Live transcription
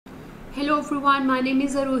Hello everyone, my name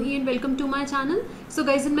is Arohi and welcome to my channel. So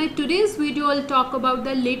guys, in my today's video I'll talk about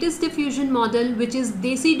the latest diffusion model, which is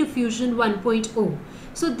DeciDiffusion 1.0.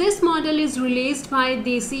 So this model is released by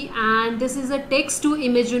Deci and this is a text to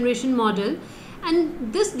image generation model,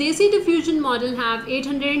 and this DeciDiffusion model have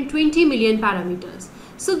 820 million parameters.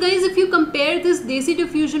 So guys, if you compare this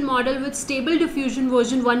DeciDiffusion model with Stable Diffusion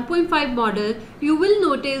version 1.5 model, you will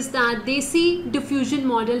notice that DeciDiffusion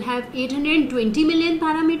model have 820 million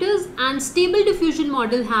parameters and Stable Diffusion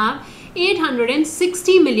model have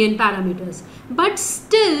 860 million parameters. But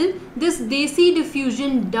still, this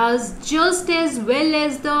DeciDiffusion does just as well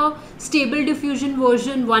as the Stable Diffusion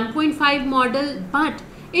version 1.5 model, but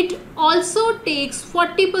it also takes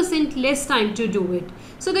 40% less time to do it.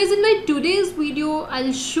 So guys, in my today's video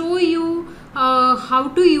I'll show you how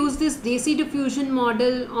to use this DeciDiffusion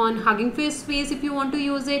model on Hugging Face if you want to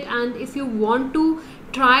use it, and if you want to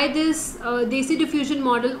try this DeciDiffusion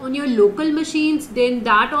model on your local machines, then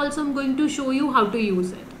that also I'm going to show you how to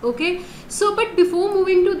use it. Okay, so but before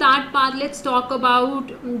moving to that part, let's talk about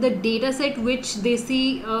the dataset which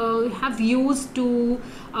Deci have used to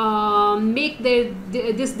make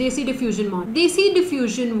this DeciDiffusion model.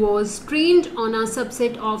 DeciDiffusion was trained on a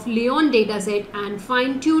subset of Leon dataset and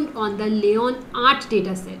fine-tuned on the Leon art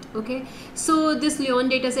dataset. Okay, so this Leon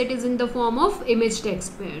dataset is in the form of image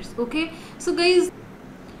text pairs. Okay, so guys,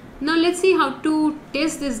 now let's see how to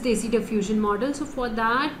test this DeciDiffusion model. So for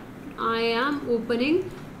that I am opening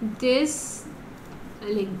this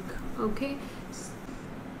link. Okay,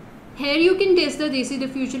 here you can test the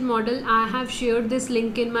DeciDiffusion model. I have shared this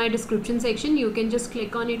link in my description section. You can just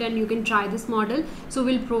click on it and you can try this model. So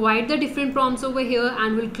we'll provide the different prompts over here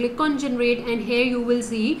and we'll click on generate, and here you will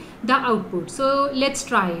see the output. So let's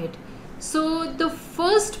try it. So the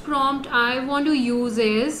first prompt I want to use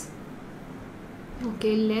is,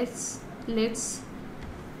 okay, let's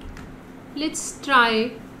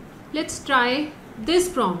try this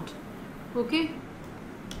prompt. Okay,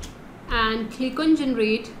 and click on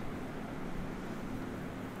generate.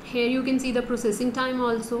 Here you can see the processing time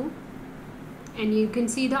also, and you can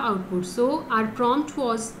see the output. So our prompt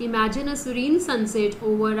was, imagine a serene sunset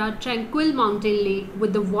over a tranquil mountain lake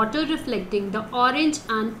with the water reflecting the orange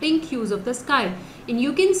and pink hues of the sky. And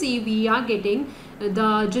you can see we are getting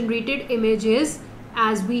the generated images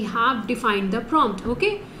as we have defined the prompt.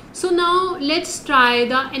 Okay, so now let's try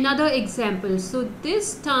another example. So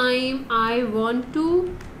this time I want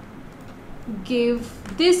to give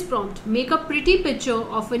this prompt, make a pretty picture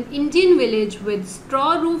of an Indian village with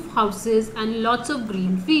straw roof houses and lots of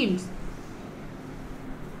green fields.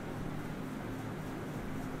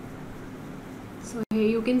 So here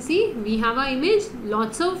you can see we have our image,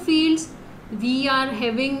 lots of fields, we are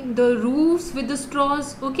having the roofs with the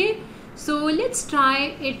straws. Okay, so let's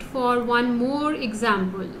try it for one more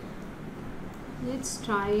example. Let's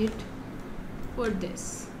try it for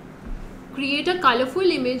this. Create a colorful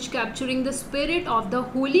image capturing the spirit of the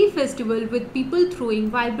holy festival with people throwing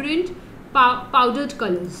vibrant powdered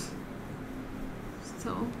colors.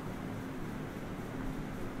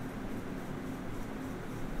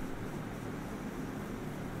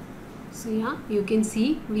 So yeah, you can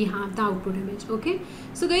see we have the output image. Okay,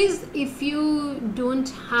 so guys, if you don't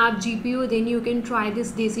have GPU, then you can try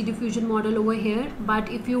this DeciDiffusion model over here.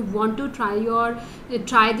 But if you want to try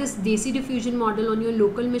this DeciDiffusion model on your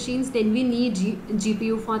local machines, then we need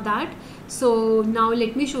GPU for that. So now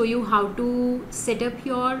let me show you how to set up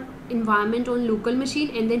your environment on local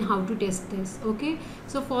machine and then how to test this. Okay,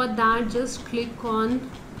 so for that, just click on,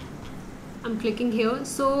 I'm clicking here.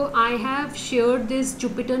 So I have shared this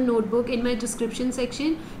Jupyter notebook in my description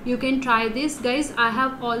section. You can try this, guys. I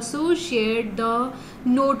have also shared the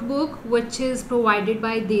notebook which is provided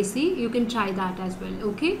by Deci. You can try that as well.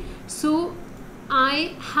 Okay, so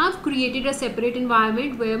I have created a separate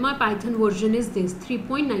environment where my Python version is this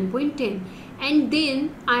 3.9.10, and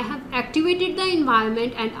then I have activated the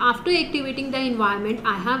environment, and after activating the environment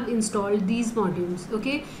I have installed these modules.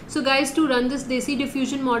 Okay, so guys, to run this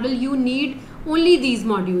DeciDiffusion model you need only these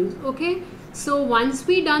modules. Okay, so once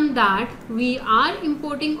we done that, we are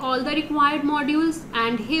importing all the required modules,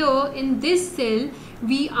 and here in this cell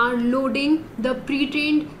we are loading the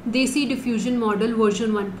pre-trained DeciDiffusion model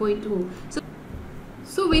version 1.0.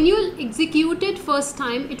 So when you execute it first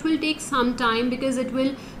time, it will take some time because it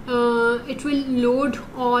will load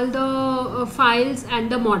all the files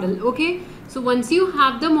and the model. Okay, so once you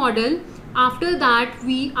have the model, After that,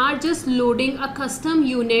 we are just loading a custom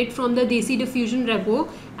unit from the DeciDiffusion repo,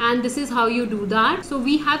 and this is how you do that. So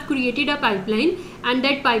we have created a pipeline, and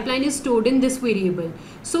that pipeline is stored in this variable.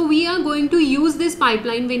 So we are going to use this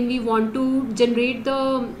pipeline when we want to generate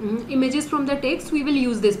the images from the text. We will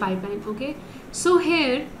use this pipeline. Okay, so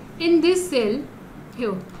here in this cell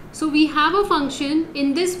here, so we have a function.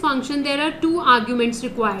 In this function there are two arguments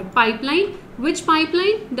required: pipeline. Which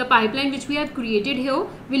pipeline? The pipeline which we have created here,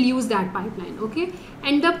 will use that pipeline. Okay,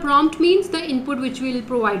 and the prompt means the input which we will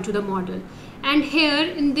provide to the model. And here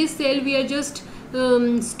in this cell we are just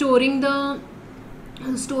storing the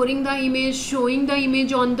image, showing the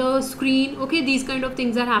image on the screen. Okay, these kind of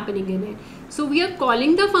things are happening in it. So we are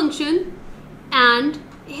calling the function, and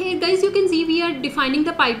here guys you can see we are defining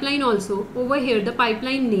the pipeline also over here, the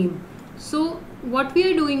pipeline name. So what we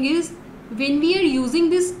are doing is, when we are using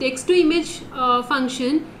this text to image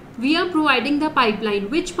function, we are providing the pipeline.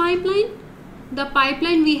 Which pipeline? The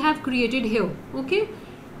pipeline we have created here. Okay,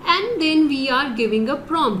 and then we are giving a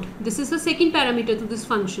prompt. This is the second parameter to this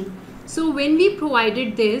function. So when we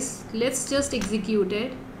provided this, let's just execute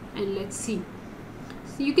it and let's see.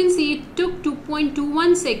 So you can see it took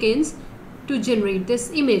 2.21 seconds to generate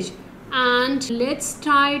this image. And let's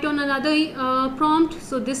try it on another prompt.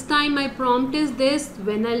 So this time my prompt is this.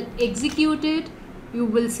 When I'll execute it, you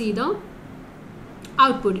will see the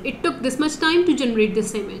output. It took this much time to generate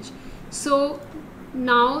this image. So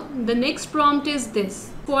now the next prompt is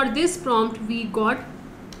this. For this prompt we got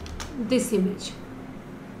this image.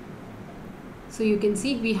 So you can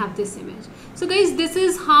see we have this image. So guys, this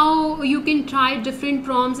is how you can try different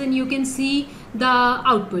prompts and you can see the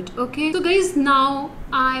output. Okay, so guys, now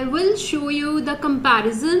I will show you the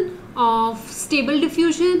comparison of Stable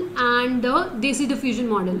Diffusion and the DeciDiffusion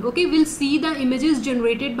model. Okay, we'll see the images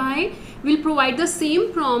generated by, we'll provide the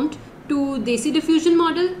same prompt to DeciDiffusion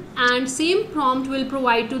model and same prompt will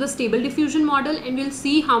provide to the Stable Diffusion model, and we'll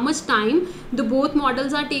see how much time the both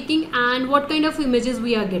models are taking and what kind of images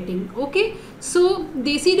we are getting. Okay, so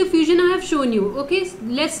DeciDiffusion I have shown you. Okay,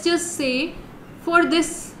 let's just say for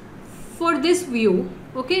this view,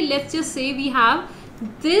 okay, let's just say we have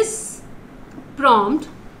this prompt.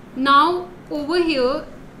 Now over here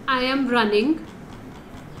I am running,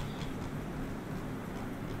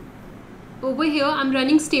 over here I'm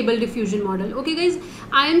running Stable Diffusion model. Okay guys,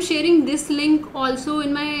 I am sharing this link also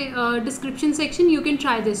in my description section. You can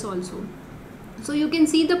try this also. So you can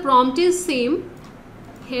see the prompt is same.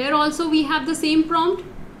 Here also we have the same prompt,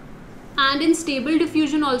 and in Stable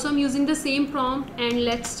Diffusion also I'm using the same prompt, and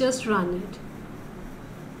let's just run it.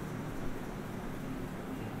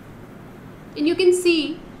 And you can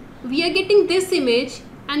see we are getting this image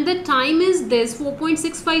and the time is this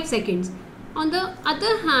 4.65 seconds. On the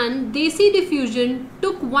other hand, DeciDiffusion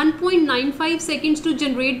took 1.95 seconds to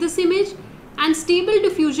generate this image and Stable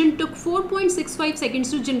Diffusion took 4.65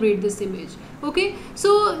 seconds to generate this image. Okay,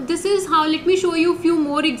 so this is how. Let me show you a few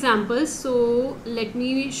more examples. So let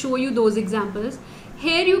me show you those examples.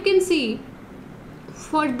 Here you can see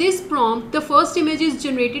for this prompt, the first image is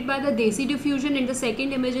generated by the DeciDiffusion and the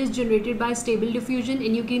second image is generated by Stable Diffusion,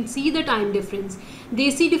 and you can see the time difference.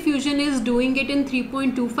 DeciDiffusion is doing it in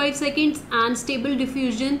 3.25 seconds and Stable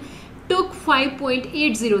Diffusion took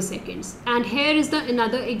 5.80 seconds. And here is the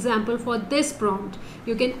another example for this prompt.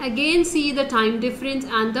 You can again see the time difference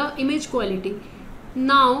and the image quality.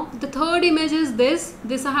 Now the third image is this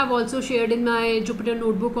I have also shared in my Jupyter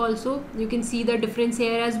notebook also. You can see the difference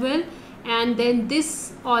here as well. And then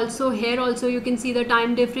this also, here also you can see the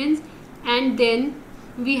time difference, and then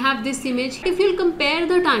we have this image. If you'll compare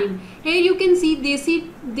the time, here you can see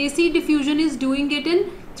DeciDiffusion is doing it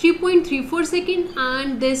in 3.34 seconds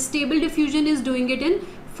and this Stable Diffusion is doing it in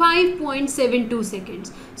 5.72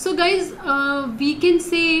 seconds. So guys, we can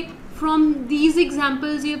say from these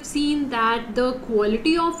examples you have seen that the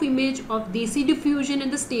quality of image of DeciDiffusion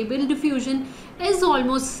and the Stable Diffusion is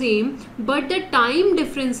almost same, but the time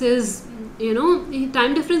difference is,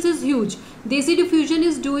 time difference is huge. DeciDiffusion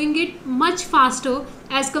is doing it much faster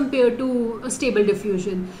as compared to Stable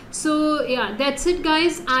Diffusion. So yeah, that's it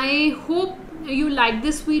guys. I hope you like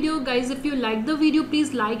this video guys. If you like the video,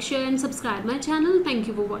 please like, share and subscribe my channel. Thank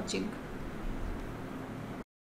you for watching.